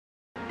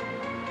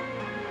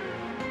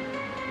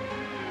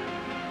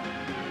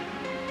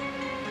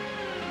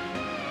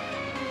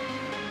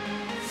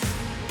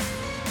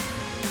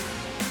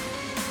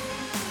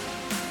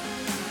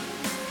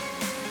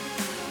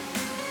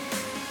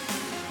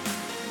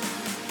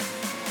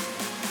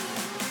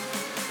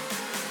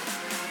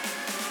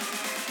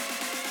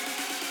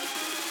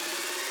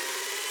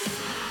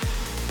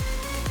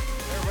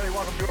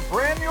welcome to a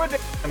brand new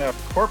edition of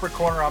Corporate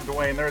Corner. I'm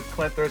Dwayne. There's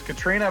Clint. There's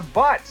Katrina.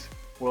 But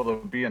will there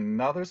be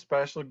another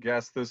special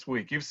guest this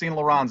week? You've seen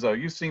Lorenzo.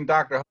 You've seen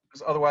Dr.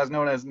 Hugs, otherwise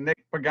known as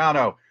Nick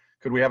Pagano.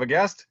 Could we have a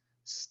guest?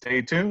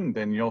 Stay tuned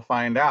and you'll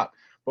find out.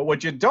 But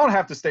what you don't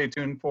have to stay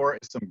tuned for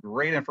is some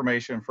great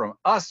information from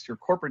us, your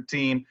corporate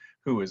team,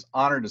 who is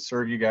honored to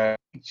serve you guys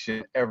each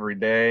and every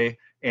day.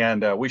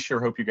 And we sure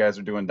hope you guys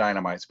are doing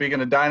dynamite.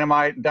 Speaking of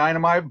dynamite,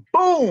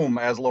 boom,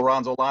 as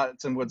Lorenzo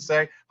Lotson would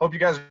say. Hope you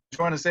guys are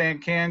joining us in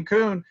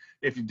Cancun.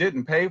 If you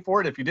didn't pay for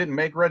it, if you didn't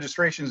make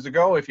registrations to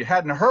go, if you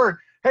hadn't heard,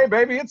 hey,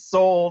 baby, it's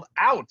sold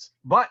out.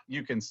 But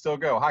you can still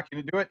go. How can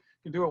you do it?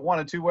 You can do it one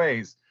of two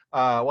ways.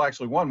 Well,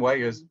 actually, one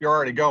way is you're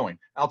already going.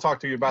 I'll talk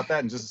to you about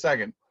that in just a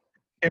second.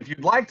 If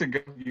you'd like to go,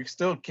 you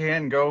still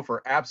can go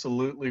for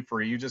absolutely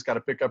free. You just got to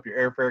pick up your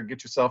airfare,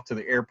 get yourself to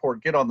the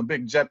airport, get on the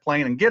big jet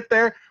plane and get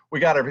there. We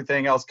got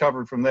everything else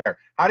covered from there.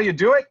 How do you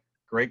do it?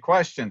 Great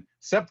question.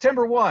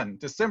 September 1,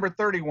 December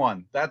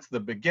 31. That's the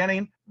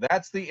beginning.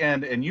 That's the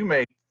end. And you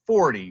make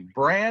 40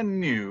 brand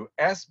new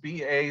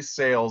SBA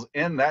sales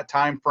in that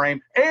time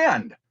frame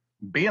and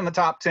be in the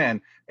top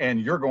 10.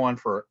 And you're going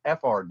for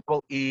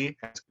FREE,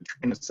 as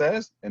Katrina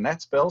says, and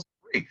that spells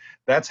free.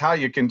 That's how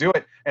you can do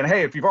it. And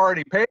hey, if you've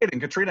already paid and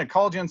Katrina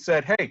called you and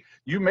said, hey,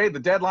 you made the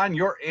deadline,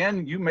 you're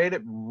in, you made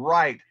it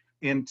right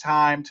in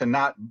time to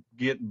not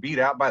get beat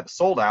out by the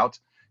sold out,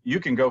 you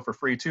can go for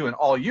free too. And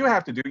all you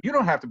have to do, you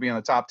don't have to be in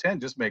the top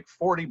 10, just make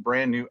 40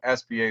 brand new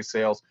SBA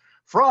sales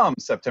from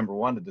September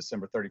 1 to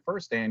December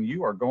 31st, and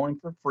you are going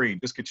for free.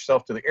 Just get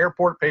yourself to the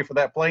airport, pay for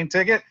that plane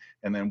ticket,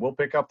 and then we'll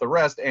pick up the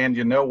rest. And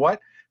you know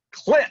what?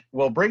 Clint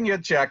will bring you a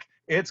check.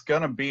 It's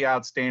going to be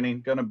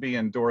outstanding, going to be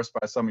endorsed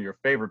by some of your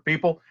favorite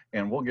people,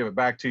 and we'll give it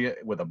back to you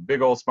with a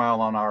big old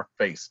smile on our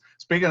face.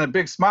 Speaking of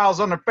big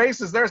smiles on their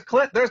faces, there's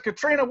Clint, there's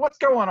Katrina. What's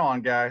going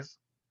on, guys?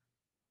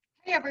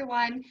 Hey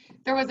everyone,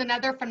 there was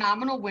another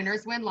phenomenal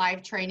Winners Win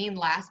Live training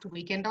last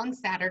weekend on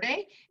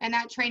Saturday, and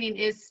that training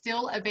is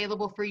still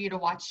available for you to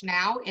watch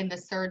now in the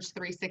Surge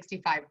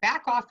 365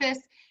 back office.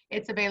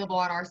 It's available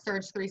on our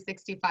Surge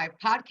 365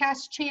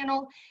 podcast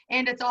channel,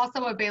 and it's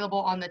also available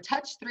on the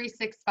Touch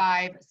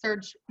 365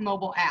 Surge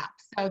mobile app.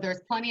 So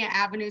there's plenty of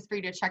avenues for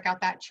you to check out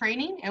that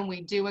training, and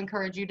we do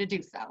encourage you to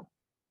do so.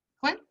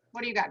 Clint,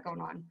 what do you got going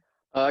on?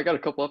 I got a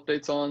couple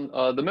updates on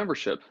the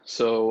membership.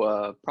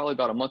 So probably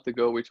about a month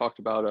ago, we talked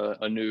about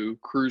a new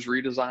cruise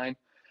redesign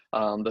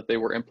that they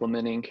were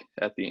implementing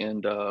at the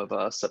end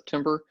of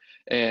September.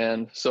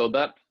 And so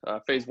that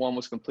phase 1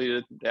 was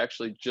completed. They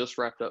actually just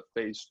wrapped up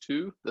phase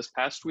 2 this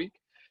past week.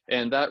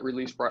 And that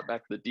release brought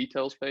back the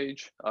details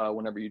page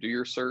whenever you do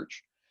your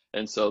search.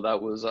 And so that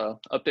was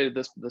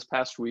updated this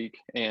past week.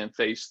 And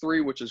phase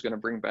 3, which is going to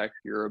bring back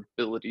your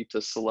ability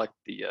to select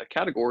the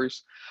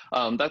categories,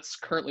 that's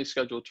currently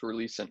scheduled to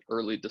release in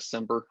early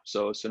December.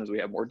 So as soon as we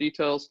have more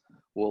details,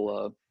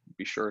 we'll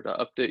be sure to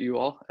update you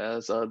all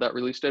as that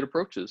release date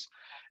approaches.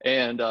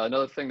 And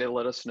another thing they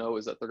let us know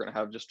is that they're going to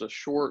have just a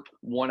short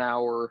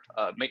 1-hour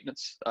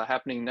maintenance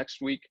happening next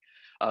week.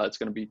 It's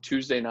going to be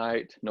Tuesday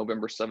night,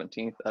 November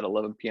 17th at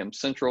 11 p.m.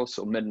 Central,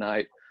 so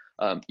midnight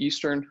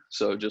Eastern.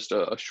 So just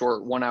a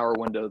short 1-hour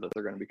window that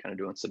they're going to be kind of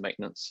doing some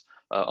maintenance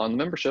on the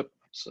membership.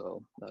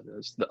 So that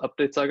is the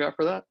updates I got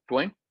for that.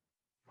 Dwayne?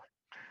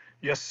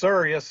 Yes,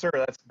 sir. Yes, sir.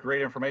 That's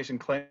great information.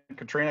 Clint,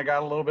 Katrina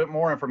got a little bit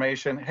more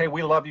information. Hey,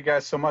 we love you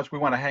guys so much. We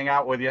want to hang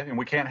out with you, and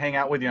we can't hang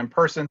out with you in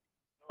person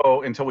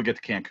until we get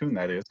to Cancun,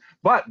 that is.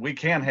 But we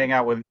can hang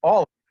out with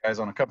all of you guys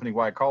on a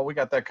company-wide call. We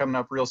got that coming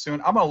up real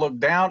soon. I'm going to look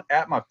down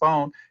at my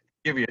phone,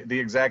 give you the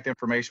exact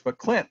information, but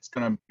Clint's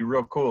going to be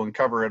real cool and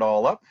cover it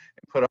all up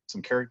and put up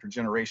some character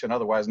generation,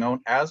 otherwise known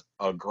as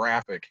a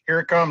graphic. Here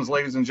it comes,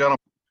 ladies and gentlemen.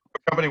 A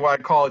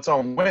company-wide call. It's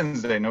on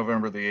Wednesday,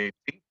 November the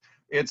 18th.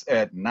 It's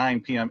at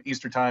 9 p.m.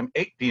 Eastern Time,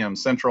 8 p.m.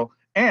 Central.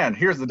 And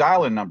here's the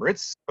dial-in number.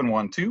 It's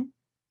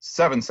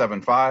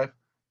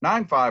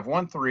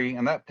 712-775-9513,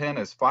 and that pin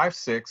is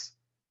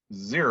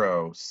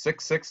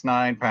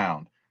 560-669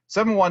 pound.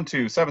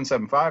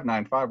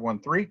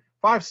 712-775-9513,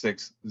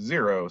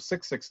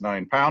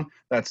 560-669 pound.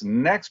 That's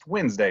next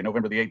Wednesday,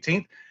 November the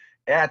 18th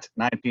at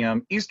 9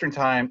 p.m. Eastern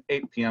Time,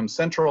 8 p.m.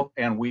 Central.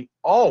 And we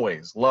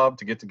always love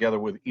to get together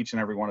with each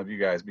and every one of you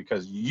guys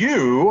because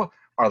you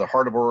are the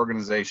heart of our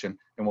organization.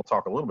 And we'll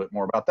talk a little bit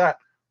more about that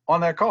on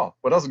that call.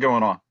 What else is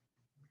going on?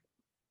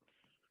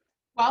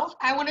 Well,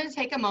 I wanted to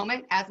take a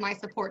moment as my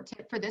support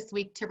tip for this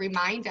week to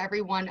remind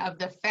everyone of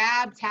the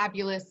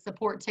fabulous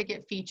support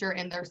ticket feature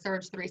in their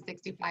Surge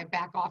 365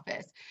 back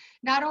office.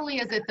 Not only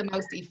is it the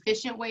most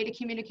efficient way to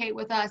communicate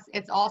with us,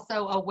 it's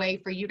also a way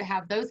for you to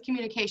have those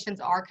communications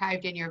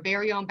archived in your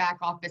very own back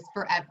office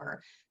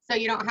forever. So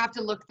you don't have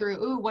to look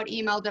through, ooh, what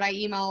email did I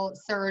email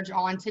Surge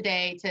on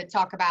today to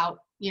talk about,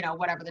 you know,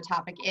 whatever the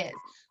topic is.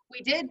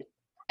 We did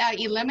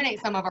eliminate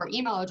some of our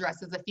email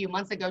addresses a few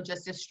months ago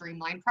just to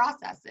streamline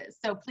processes.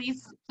 So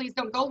please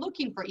don't go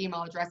looking for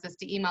email addresses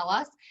to email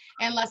us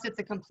unless it's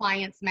a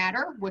compliance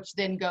matter, which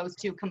then goes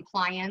to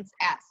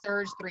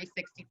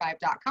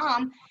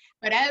compliance@surge365.com.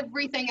 But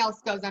everything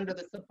else goes under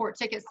the support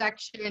ticket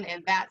section,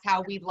 and that's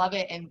how we love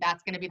it, and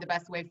that's going to be the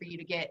best way for you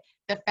to get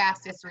the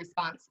fastest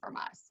response from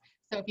us.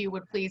 So if you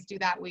would please do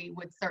that, we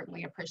would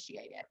certainly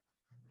appreciate it.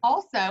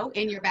 Also,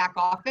 in your back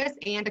office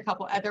and a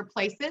couple other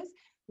places,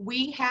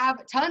 we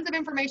have tons of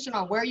information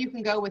on where you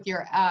can go with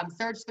your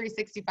Surge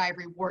 365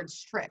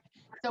 Rewards trip.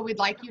 So we'd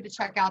like you to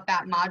check out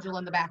that module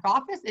in the back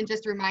office, and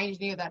just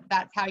reminding you that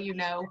that's how you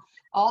know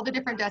all the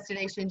different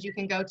destinations you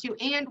can go to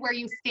and where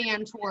you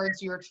stand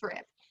towards your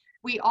trip.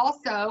 We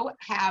also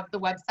have the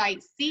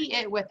website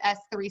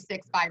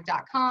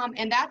seeitwiths365.com,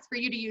 and that's for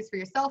you to use for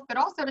yourself, but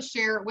also to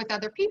share with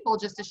other people,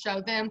 just to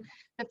show them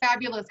the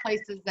fabulous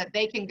places that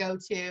they can go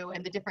to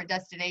and the different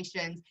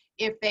destinations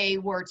if they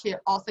were to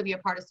also be a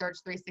part of Surge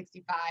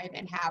 365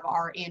 and have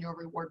our annual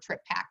reward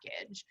trip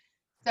package.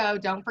 So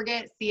don't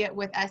forget,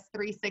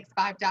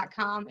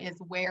 seeitwiths365.com is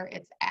where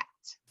it's at.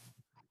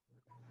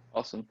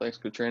 Awesome. Thanks,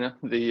 Katrina.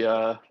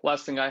 The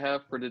last thing I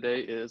have for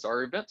today is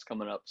our events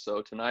coming up.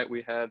 So tonight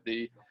we have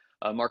the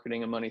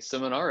Marketing and Money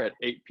Seminar at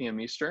 8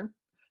 p.m. Eastern.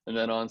 And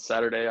then on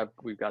Saturday,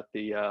 we've got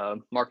the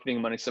Marketing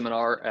and Money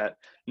Seminar at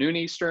noon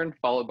Eastern,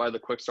 followed by the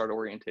Quick Start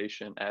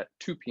Orientation at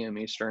 2 p.m.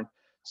 Eastern.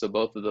 So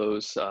both of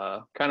those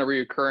kind of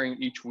reoccurring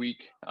each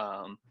week.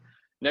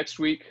 Next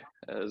week,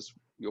 as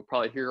you'll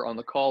probably hear on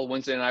the call,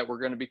 Wednesday night, we're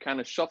going to be kind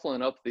of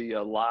shuffling up the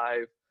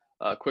live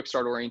Quick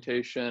Start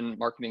Orientation,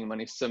 Marketing and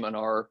Money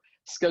Seminar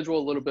schedule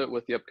a little bit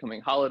with the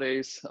upcoming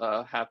holidays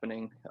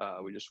happening.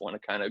 We just want to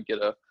kind of get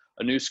a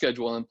new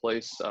schedule in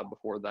place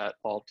before that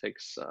all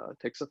takes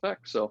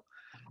effect. So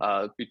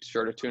be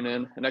sure to tune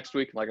in next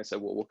week. Like I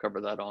said, we'll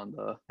cover that on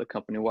the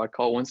company-wide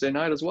call Wednesday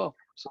night as well.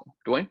 So,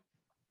 Dwayne.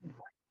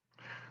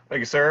 Thank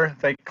you, sir.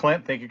 Thank you,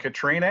 Clint. Thank you,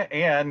 Katrina.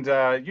 And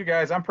you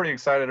guys, I'm pretty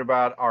excited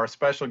about our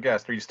special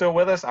guest. Are you still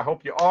with us? I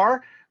hope you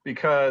are,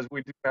 because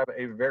we do have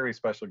a very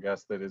special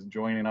guest that is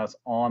joining us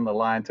on the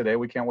line today.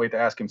 We can't wait to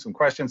ask him some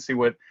questions, see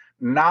what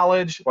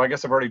knowledge, well, I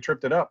guess I've already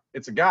tripped it up.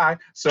 It's a guy.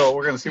 So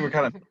we're going to see what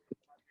kind of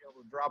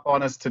drop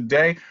on us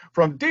today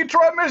from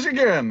Detroit,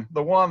 Michigan,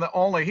 the one, the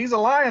only. He's a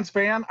Lions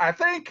fan, I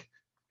think.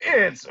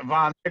 It's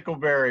Vaughn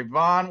Nickelberry.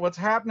 Vaughn, what's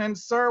happening,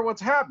 sir? What's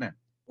happening?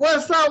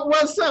 What's up?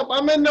 What's up?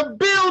 I'm in the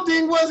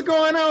building. What's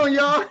going on,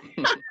 y'all?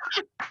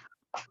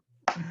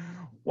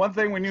 One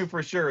thing we knew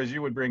for sure is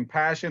you would bring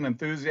passion,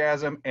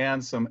 enthusiasm,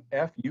 and some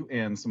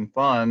FUN, some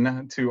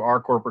fun to our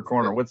corporate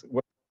corner. What's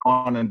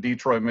on in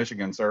Detroit,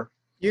 Michigan, sir?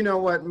 You know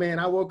what, man?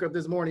 I woke up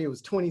this morning. It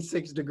was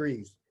 26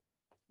 degrees.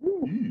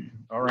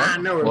 All right. I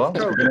know. Well,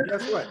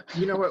 guess what?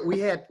 You know what? We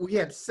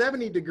had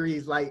 70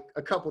 degrees like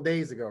a couple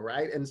days ago,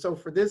 right? And so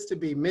for this to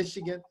be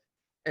Michigan,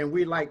 and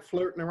we like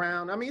flirting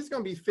around. I mean, it's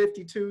going to be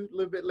 52 a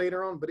little bit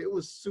later on, but it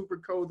was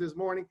super cold this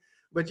morning.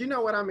 But you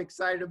know what I'm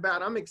excited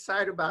about? I'm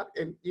excited about,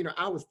 and you know,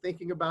 I was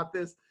thinking about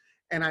this,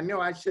 and I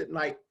know I shouldn't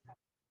I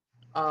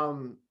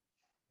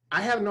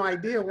have no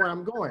idea where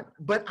I'm going,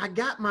 but I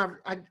got my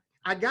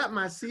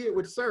See It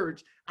with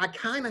Surge. I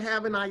kind of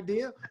have an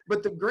idea,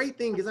 but the great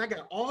thing is I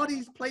got all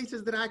these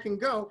places that I can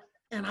go,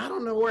 and I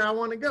don't know where I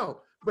want to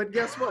go. But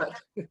guess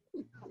what?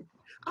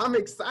 I'm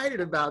excited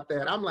about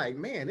that. I'm like,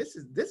 man, this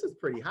is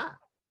pretty hot.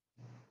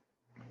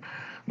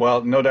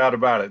 Well, no doubt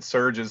about it.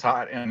 Surge is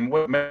hot, and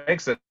what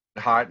makes it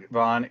hot,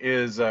 Vaughn,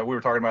 is we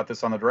were talking about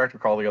this on the director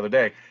call the other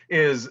day.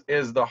 Is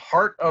the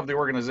heart of the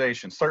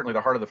organization, certainly the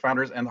heart of the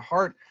founders, and the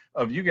heart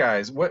of you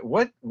guys.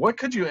 What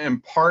could you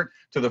impart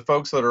to the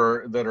folks that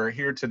are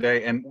here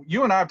today? And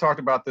you and I have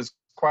talked about this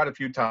quite a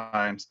few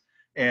times,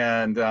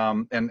 and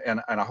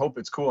I hope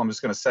it's cool. I'm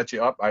just going to set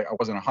you up. I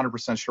wasn't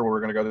 100% sure where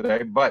we're going to go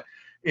today, but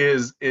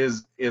is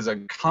a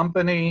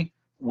company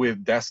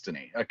with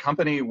destiny, a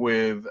company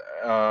with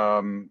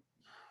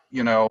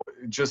you know,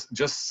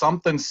 just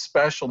something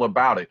special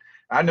about it.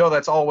 I know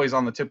that's always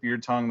on the tip of your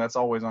tongue. That's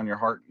always on your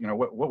heart. You know,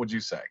 what would you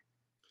say?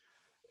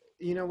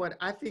 You know what?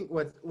 I think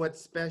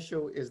what's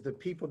special is the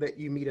people that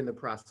you meet in the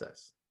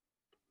process.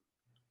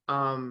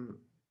 And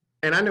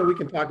I know we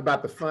can talk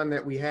about the fun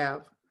that we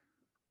have,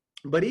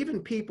 but even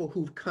people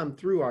who've come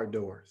through our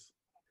doors,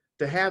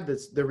 to have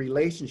the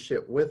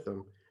relationship with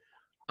them,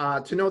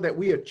 to know that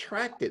we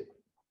attracted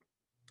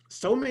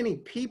so many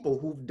people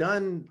who've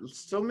done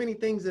so many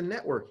things in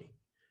networking,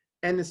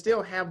 and to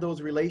still have those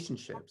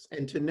relationships,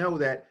 and to know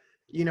that,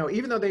 you know,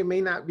 even though they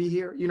may not be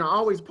here, you know, I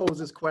always pose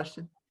this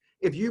question.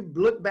 If you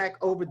look back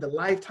over the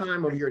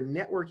lifetime of your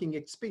networking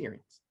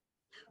experience,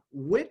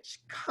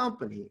 which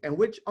company and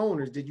which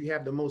owners did you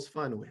have the most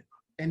fun with?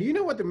 And you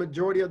know what the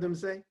majority of them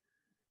say?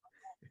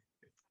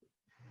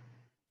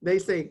 They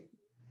say,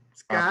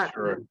 Scott.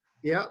 Sure.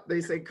 Yeah,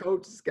 they say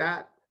Coach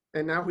Scott,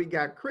 and now we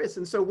got Chris.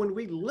 And so when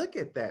we look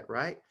at that,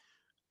 right,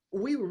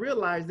 we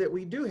realize that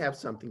we do have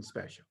something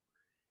special.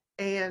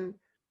 And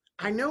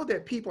I know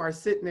that people are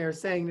sitting there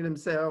saying to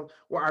themselves,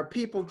 well, are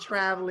people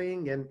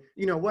traveling, and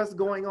you know, what's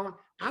going on?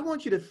 I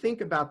want you to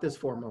think about this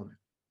for a moment.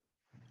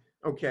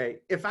 Okay,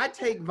 if I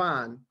take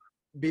Vaughn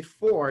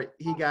before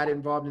he got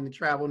involved in the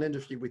travel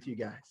industry with you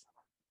guys,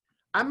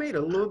 I made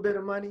a little bit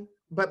of money,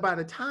 but by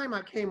the time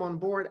I came on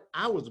board,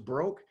 I was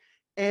broke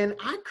and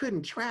I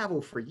couldn't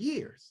travel for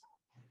years,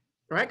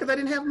 right? Because I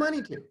didn't have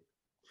money to.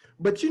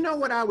 But you know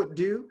what I would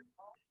do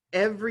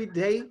every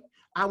day?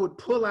 I would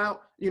pull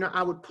out,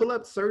 I would pull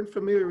up certain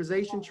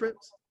familiarization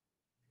trips,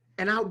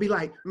 and I would be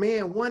like,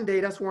 man, one day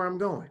that's where I'm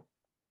going.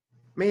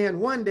 Man,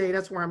 one day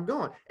that's where I'm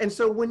going. And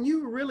so when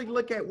you really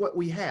look at what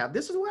we have,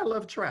 this is why I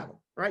love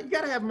travel, right? You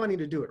got to have money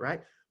to do it,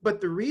 right? But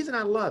the reason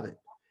I love it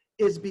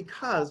is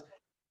because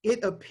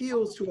it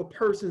appeals to a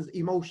person's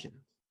emotion.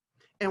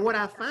 And what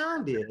I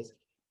found is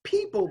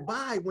people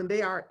buy when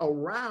they are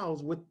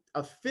aroused with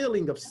a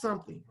feeling of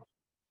something.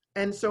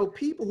 And so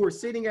people who are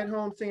sitting at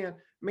home saying,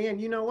 man,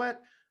 you know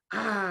what?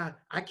 I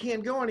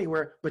can't go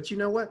anywhere. But you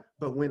know what?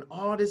 But when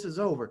all this is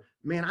over,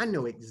 man, I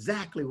know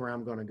exactly where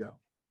I'm going to go.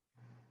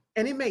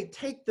 And it may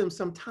take them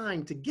some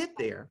time to get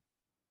there,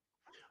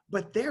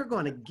 but they're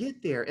going to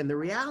get there. And the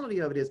reality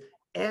of it is,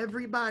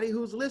 everybody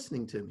who's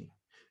listening to me,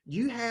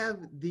 you have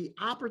the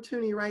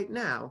opportunity right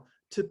now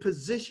to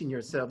position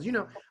yourselves.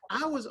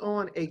 I was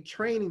on a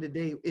training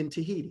today in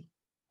Tahiti,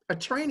 a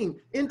training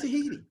in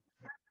Tahiti.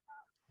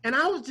 And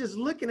I was just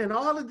looking at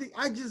all of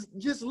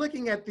just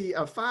looking at the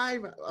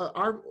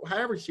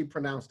however she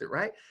pronounced it,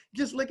 right?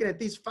 Just looking at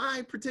these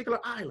 5 particular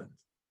islands.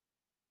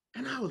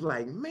 And I was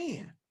like,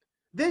 man.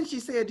 Then she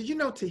said, did you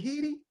know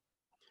Tahiti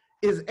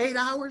is 8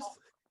 hours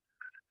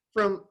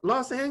from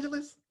Los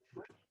Angeles?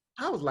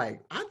 I was like,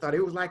 I thought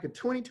it was like a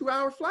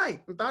 22-hour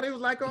flight. I thought it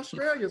was like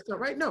Australia or something,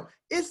 right? No,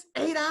 it's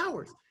 8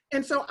 hours.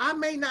 And so I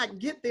may not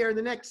get there in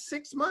the next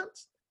 6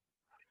 months,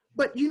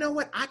 but you know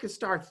what? I could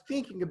start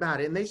thinking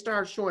about it, and they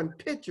start showing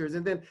pictures.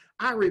 And then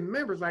I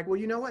remember, it's like, well,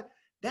 you know what?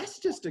 That's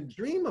just a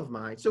dream of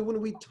mine. So when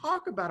we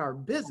talk about our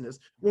business,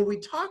 when we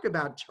talk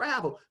about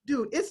travel,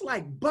 dude, it's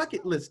like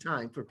bucket list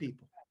time for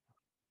people.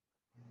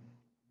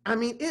 I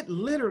mean, it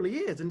literally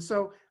is. And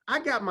so I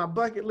got my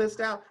bucket list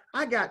out.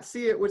 I got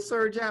See It with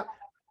Serge out.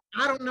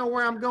 I don't know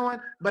where I'm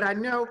going, but I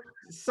know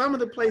some of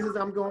the places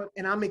I'm going,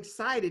 and I'm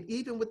excited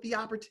even with the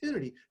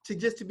opportunity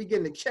to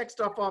begin to check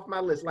stuff off my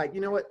list. Like, you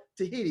know what?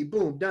 Tahiti,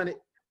 boom, done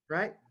it,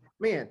 right?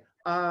 Man,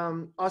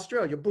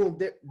 Australia, boom,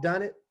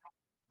 done it.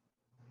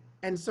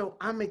 And so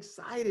I'm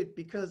excited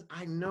because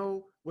I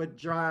know what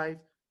drives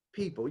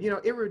people.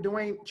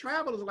 Dwayne,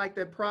 travel is like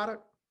that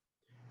product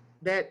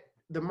that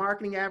the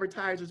marketing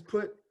advertisers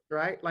put,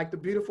 right? Like the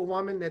beautiful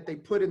woman that they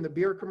put in the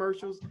beer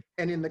commercials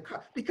and in the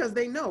car, because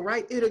they know,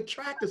 right? It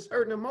attracts a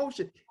certain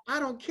emotion. I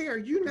don't care.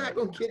 You're not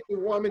going to get the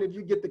woman if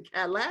you get the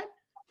Cadillac.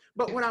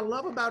 But what I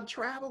love about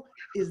travel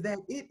is that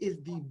it is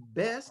the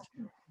best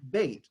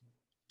bait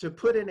to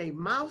put in a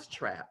mouse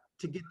trap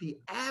to get the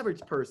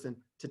average person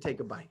to take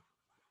a bite.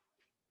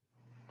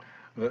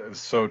 That is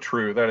so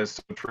true. That is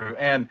so true.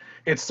 And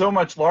it's so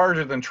much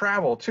larger than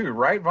travel too,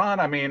 right, Vaughn?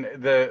 I mean,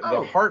 the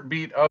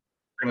heartbeat of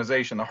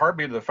organization, the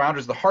heartbeat of the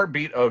founders, the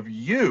heartbeat of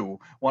you,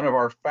 one of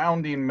our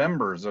founding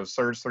members of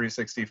Surge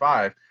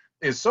 365,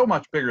 is so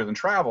much bigger than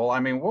travel. I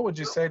mean, what would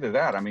you say to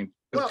that? I mean,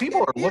 because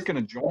people are looking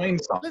to join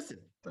something. Listen,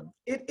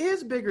 it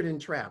is bigger than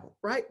travel,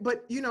 right?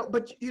 But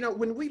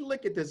when we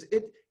look at this,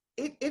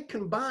 it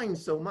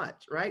combines so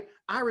much, right?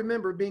 I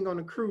remember being on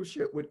a cruise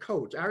ship with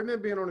Coach. I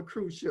remember being on a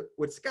cruise ship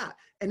with Scott,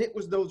 and it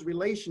was those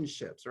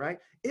relationships, right?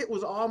 It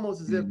was almost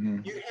as if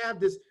you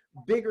have this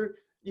bigger,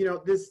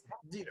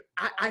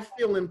 I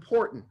feel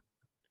important.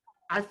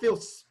 I feel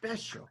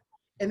special.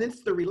 And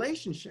it's the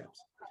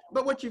relationships.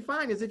 But what you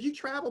find is if you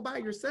travel by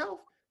yourself,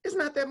 it's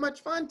not that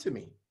much fun to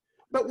me.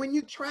 But when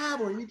you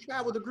travel and you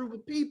travel with a group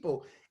of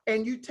people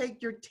and you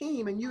take your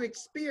team and you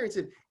experience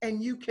it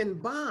and you can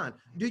bond.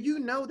 Do you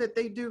know that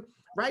they do,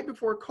 right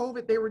before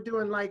COVID, they were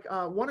doing like,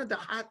 one of the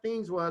hot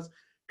things was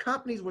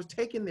companies was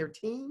taking their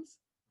teams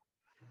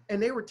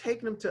and they were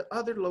taking them to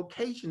other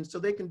locations so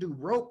they can do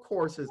rope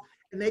courses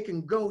and they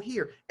can go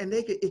here and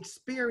they can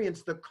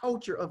experience the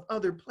culture of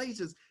other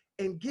places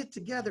and get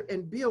together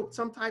and build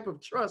some type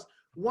of trust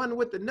one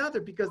with another,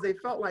 because they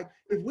felt like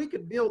if we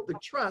could build the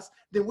trust,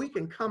 then we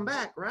can come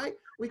back, right?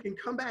 We can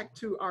come back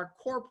to our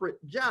corporate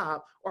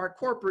job or our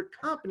corporate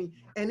company,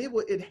 and it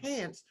will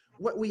enhance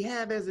what we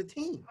have as a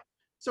team.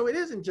 So it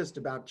isn't just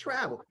about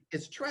travel.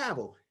 It's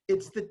travel.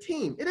 It's the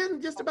team. It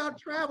isn't just about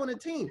travel and a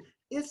team.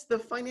 It's the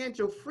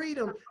financial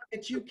freedom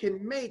that you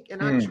can make.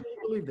 And I truly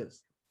believe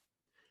this.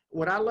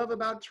 What I love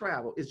about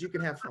travel is you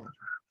can have fun.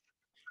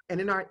 And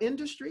in our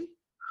industry,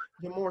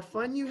 the more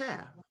fun you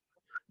have,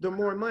 the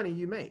more money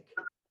you make.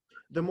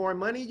 The more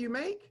money you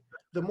make,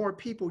 the more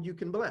people you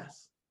can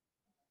bless.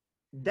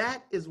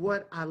 That is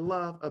what I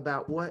love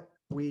about what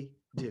we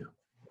do.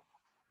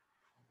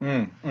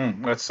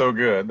 That's so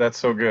good. That's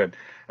so good.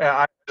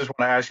 I just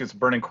want to ask you, it's a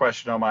burning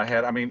question on my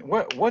head. I mean,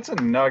 what's a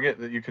nugget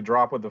that you could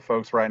drop with the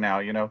folks right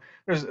now?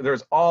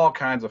 There's all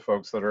kinds of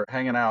folks that are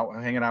hanging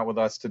out with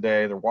us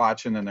today. They're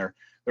watching and they're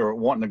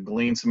wanting to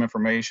glean some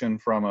information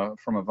from a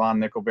Vaughn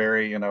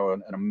Nickelberry,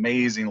 an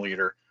amazing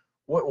leader.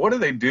 What do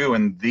they do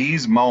in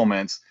these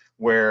moments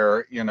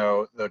where,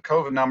 the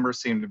COVID numbers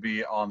seem to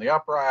be on the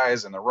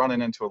uprise and they're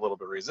running into a little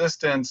bit of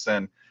resistance?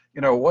 And,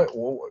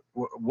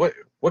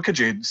 what could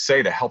you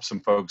say to help some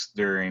folks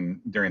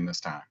during this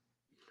time?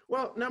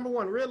 Well, number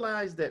one,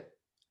 realize that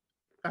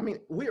I mean,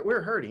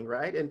 we're hurting,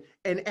 right?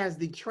 And as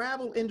the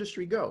travel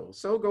industry goes,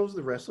 so goes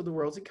the rest of the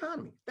world's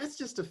economy. That's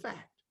just a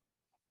fact,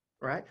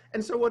 right?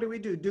 And so what do we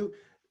do?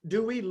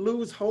 Do we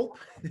lose hope?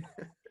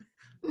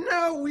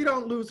 No, we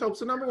don't lose hope.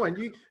 So number one,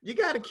 you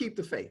got to keep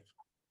the faith.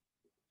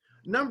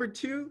 Number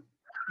two,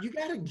 you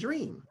got to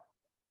dream.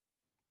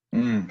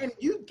 And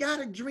you got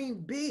to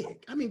dream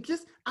big. I mean,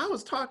 I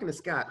was talking to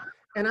Scott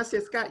and I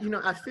said, Scott,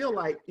 I feel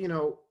like,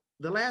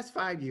 the last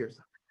 5 years,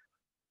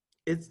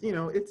 it's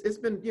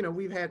been,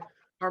 we've had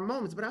our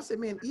moments, but I said,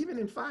 man, even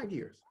in 5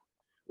 years,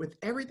 with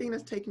everything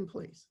that's taking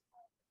place,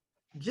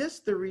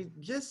 just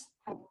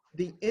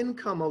the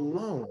income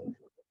alone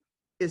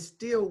is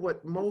still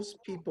what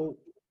most people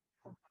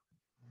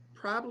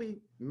probably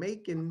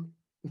make in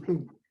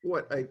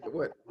what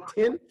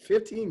 10,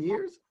 15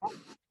 years.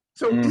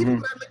 So even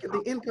when I look at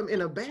the income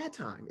in a bad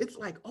time, it's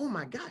like, oh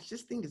my gosh,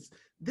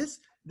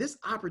 this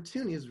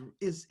opportunity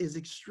is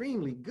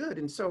extremely good.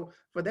 And so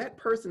for that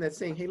person that's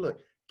saying, hey, look,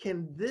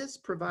 can this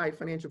provide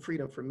financial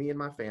freedom for me and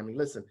my family?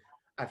 Listen,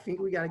 I think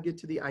we got to get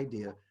to the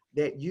idea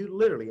that you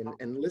literally,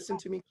 and listen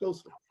to me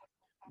closely,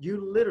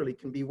 you literally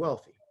can be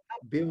wealthy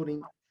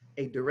building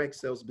a direct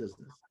sales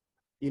business.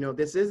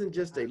 This isn't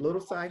just a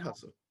little side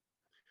hustle.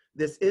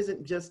 This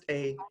isn't just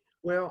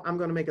I'm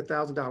going to make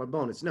 $1,000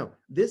 bonus. No,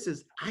 this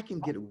is, I can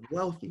get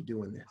wealthy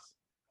doing this.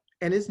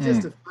 And it's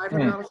just a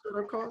 $500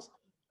 startup cost,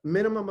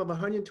 minimum of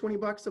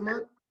 $120 a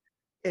month.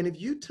 And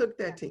if you took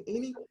that to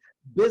any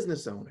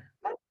business owner,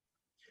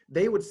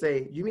 they would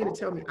say, you mean to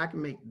tell me I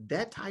can make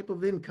that type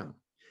of income,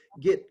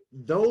 get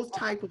those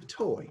type of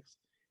toys,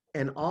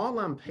 and all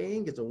I'm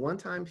paying is a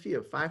one-time fee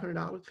of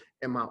 $500,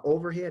 and my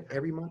overhead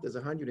every month is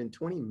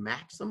 $120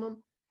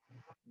 maximum?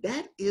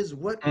 That is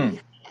what we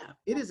have.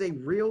 It is a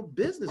real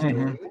business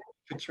story,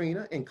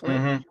 Katrina and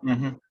Clint.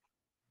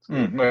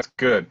 That's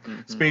good.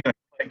 Speaking of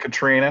Clint,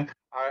 Katrina,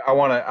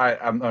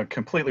 I'm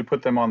completely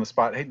put them on the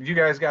spot. Hey, you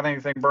guys got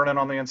anything burning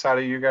on the inside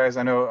of you guys?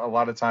 I know a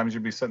lot of times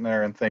you'd be sitting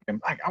there and thinking,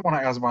 I want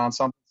to ask Vaughn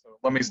something. So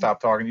let me stop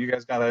talking. You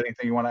guys got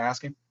anything you want to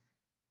ask him?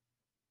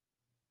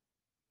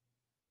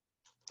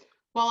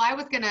 Well, I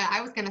was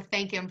gonna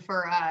thank him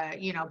for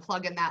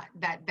plugging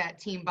that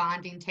team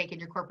bonding, taking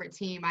your corporate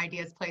team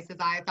ideas places.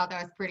 I thought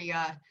that was pretty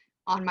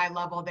on my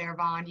level there,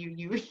 Vaughn.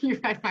 You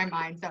read my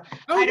mind. So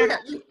I don't have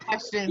any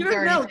questions or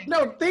anything.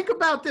 No, think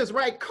about this,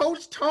 right?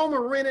 Coach Toma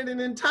rented an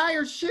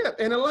entire ship,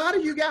 and a lot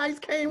of you guys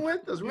came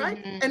with us,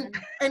 right?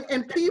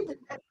 And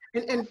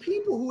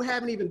people who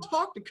haven't even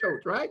talked to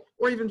Coach, right?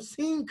 Or even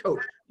seen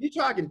Coach. You're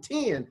talking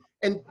 10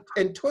 and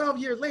 12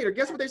 years later,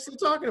 guess what they're still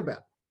talking about?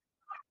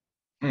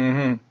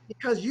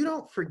 Because you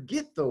don't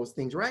forget those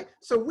things, right?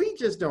 So we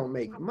just don't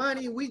make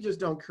money. We just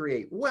don't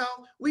create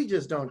wealth. We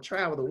just don't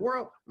travel the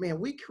world. Man,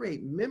 we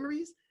create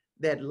memories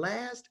that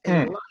last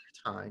a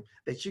lifetime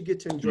that you get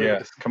to enjoy.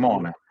 Yes, come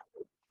on now.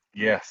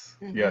 Yes,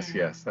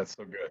 yes. That's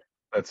so good.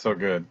 That's so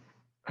good.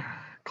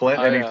 Clint,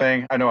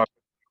 anything? I know I'm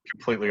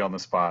completely on the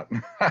spot.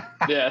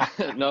 Yeah,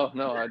 no,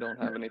 I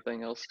don't have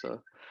anything else to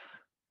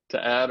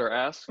add or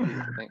ask.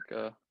 I think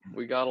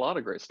we got a lot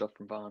of great stuff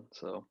from Vaughn,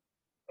 so.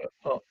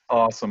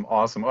 Awesome.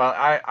 Well,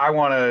 I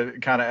want to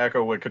kind of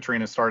echo what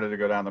Katrina started to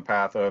go down the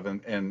path of,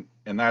 and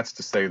that's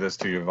to say this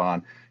to you,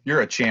 Vaughn. You're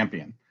a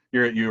champion.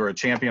 You're a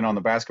champion on the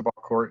basketball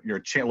court.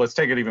 Let's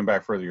take it even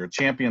back further. You're a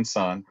champion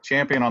son,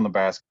 champion on the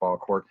basketball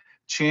court,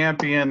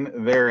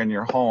 champion there in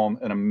your home,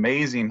 an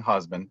amazing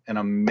husband, an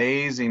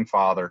amazing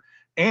father,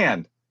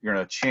 and you're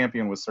a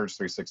champion with Surge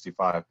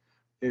 365.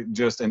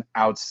 Just an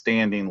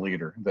outstanding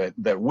leader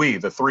that we,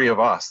 the three of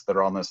us that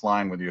are on this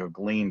line with you, have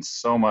gleaned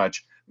so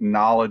much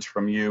knowledge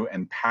from you,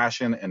 and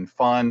passion and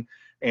fun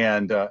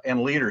and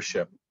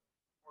leadership.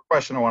 One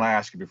question I want to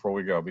ask you before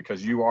we go,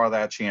 because you are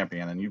that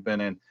champion and you've been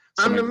in.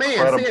 I'm the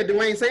man. Say it,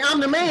 Dwayne. Say, I'm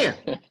the man.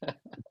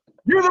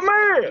 You're the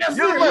man. Yes,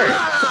 You're the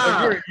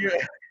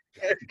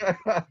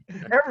man.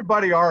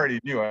 Everybody already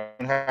knew. I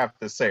didn't have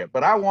to say it,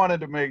 but I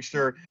wanted to make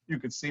sure you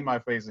could see my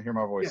face and hear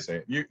my voice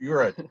say it.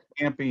 You're a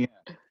champion.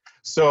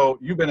 So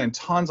you've been in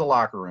tons of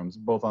locker rooms,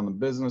 both on the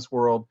business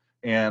world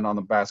and on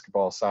the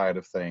basketball side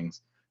of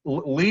things.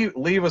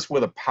 Leave us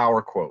with a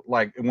power quote.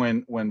 Like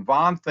when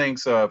Vaughn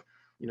thinks of,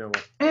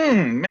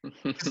 man,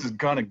 this is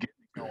gonna get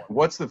me going.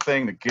 What's the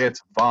thing that gets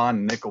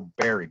Vaughn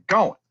Nickelberry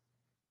going?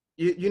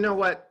 You know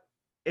what?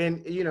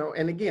 And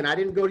again, I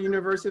didn't go to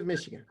University of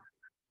Michigan,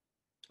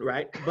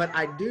 right? But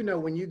I do know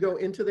when you go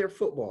into their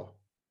football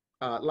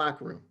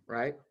locker room,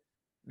 right?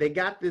 They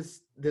got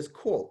this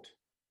quote,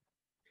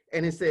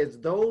 and it says,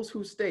 "Those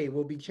who stay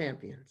will be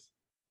champions."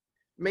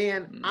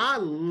 Man, I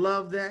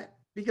love that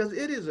because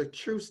it is a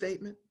true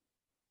statement.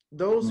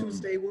 Those who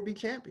stay will be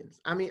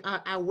champions. I mean,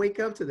 I wake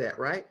up to that,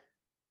 right?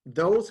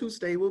 Those who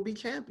stay will be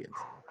champions.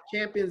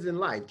 Champions in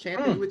life,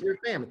 champions with your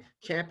family,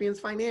 champions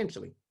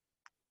financially.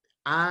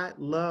 I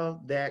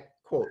love that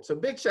quote. So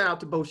big shout out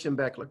to Bo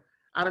Schembechler.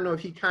 I don't know if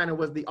he kind of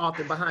was the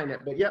author behind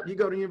that, but yep, you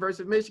go to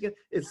University of Michigan,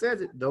 it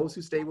says it, those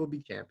who stay will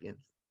be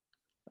champions.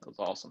 That was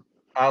awesome.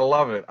 I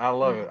love it.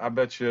 I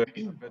bet your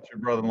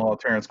brother-in-law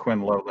Terrence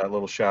Quinn loved that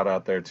little shout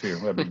out there too.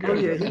 That'd be good. Oh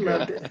yeah, he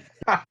loved it.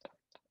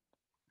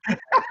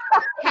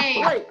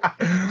 Hey. Wait.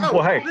 No,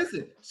 Well, hey,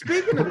 listen.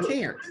 Speaking of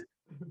Terrence,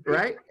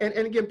 right? And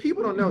again,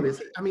 people don't know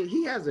this. I mean,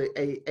 he has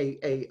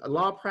a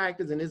law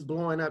practice and it's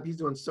blowing up. He's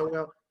doing so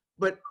well.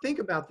 But think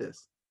about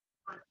this.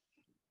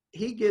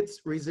 He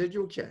gets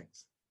residual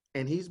checks,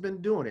 and he's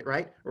been doing it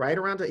right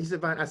around. He said,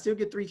 "Vine, I still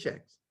get 3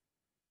 checks.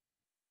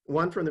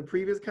 One from the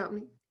previous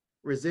company,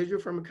 residual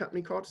from a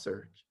company called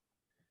Surge,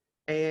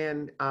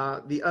 and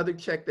the other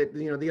check that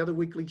the other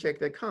weekly check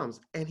that comes."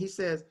 And he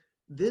says,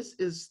 "This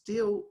is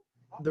still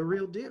the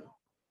real deal."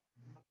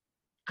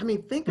 I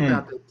mean, think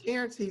about that.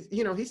 Terrence,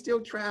 he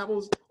still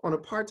travels on a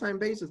part-time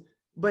basis,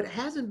 but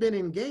hasn't been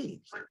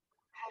engaged.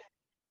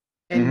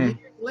 And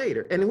years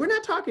later, and we're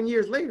not talking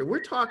years later,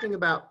 we're talking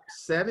about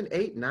 7,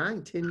 8,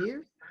 9, 10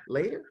 years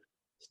later,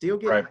 still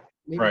getting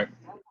maybe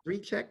 3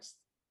 checks.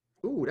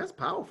 Ooh, that's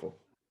powerful.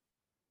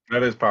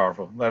 That is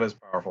powerful. That is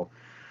powerful.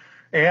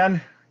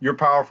 And you're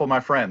powerful, my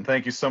friend.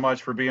 Thank you so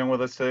much for being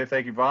with us today.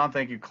 Thank you, Vaughn.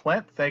 Thank you,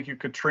 Clint. Thank you,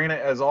 Katrina,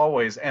 as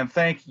always. And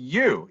thank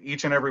you,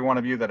 each and every one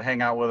of you that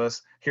hang out with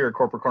us here at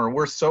Corporate Corner.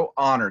 We're so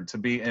honored to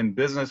be in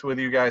business with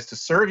you guys, to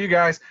serve you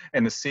guys,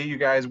 and to see you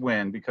guys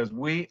win, because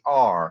we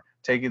are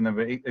taking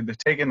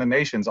the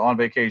nations on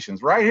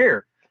vacations right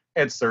here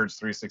at Surge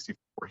 365.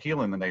 We're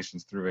healing the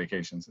nations through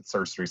vacations at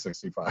Surge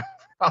 365.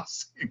 I'll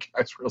see you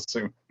guys real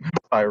soon.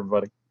 Bye,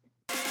 everybody.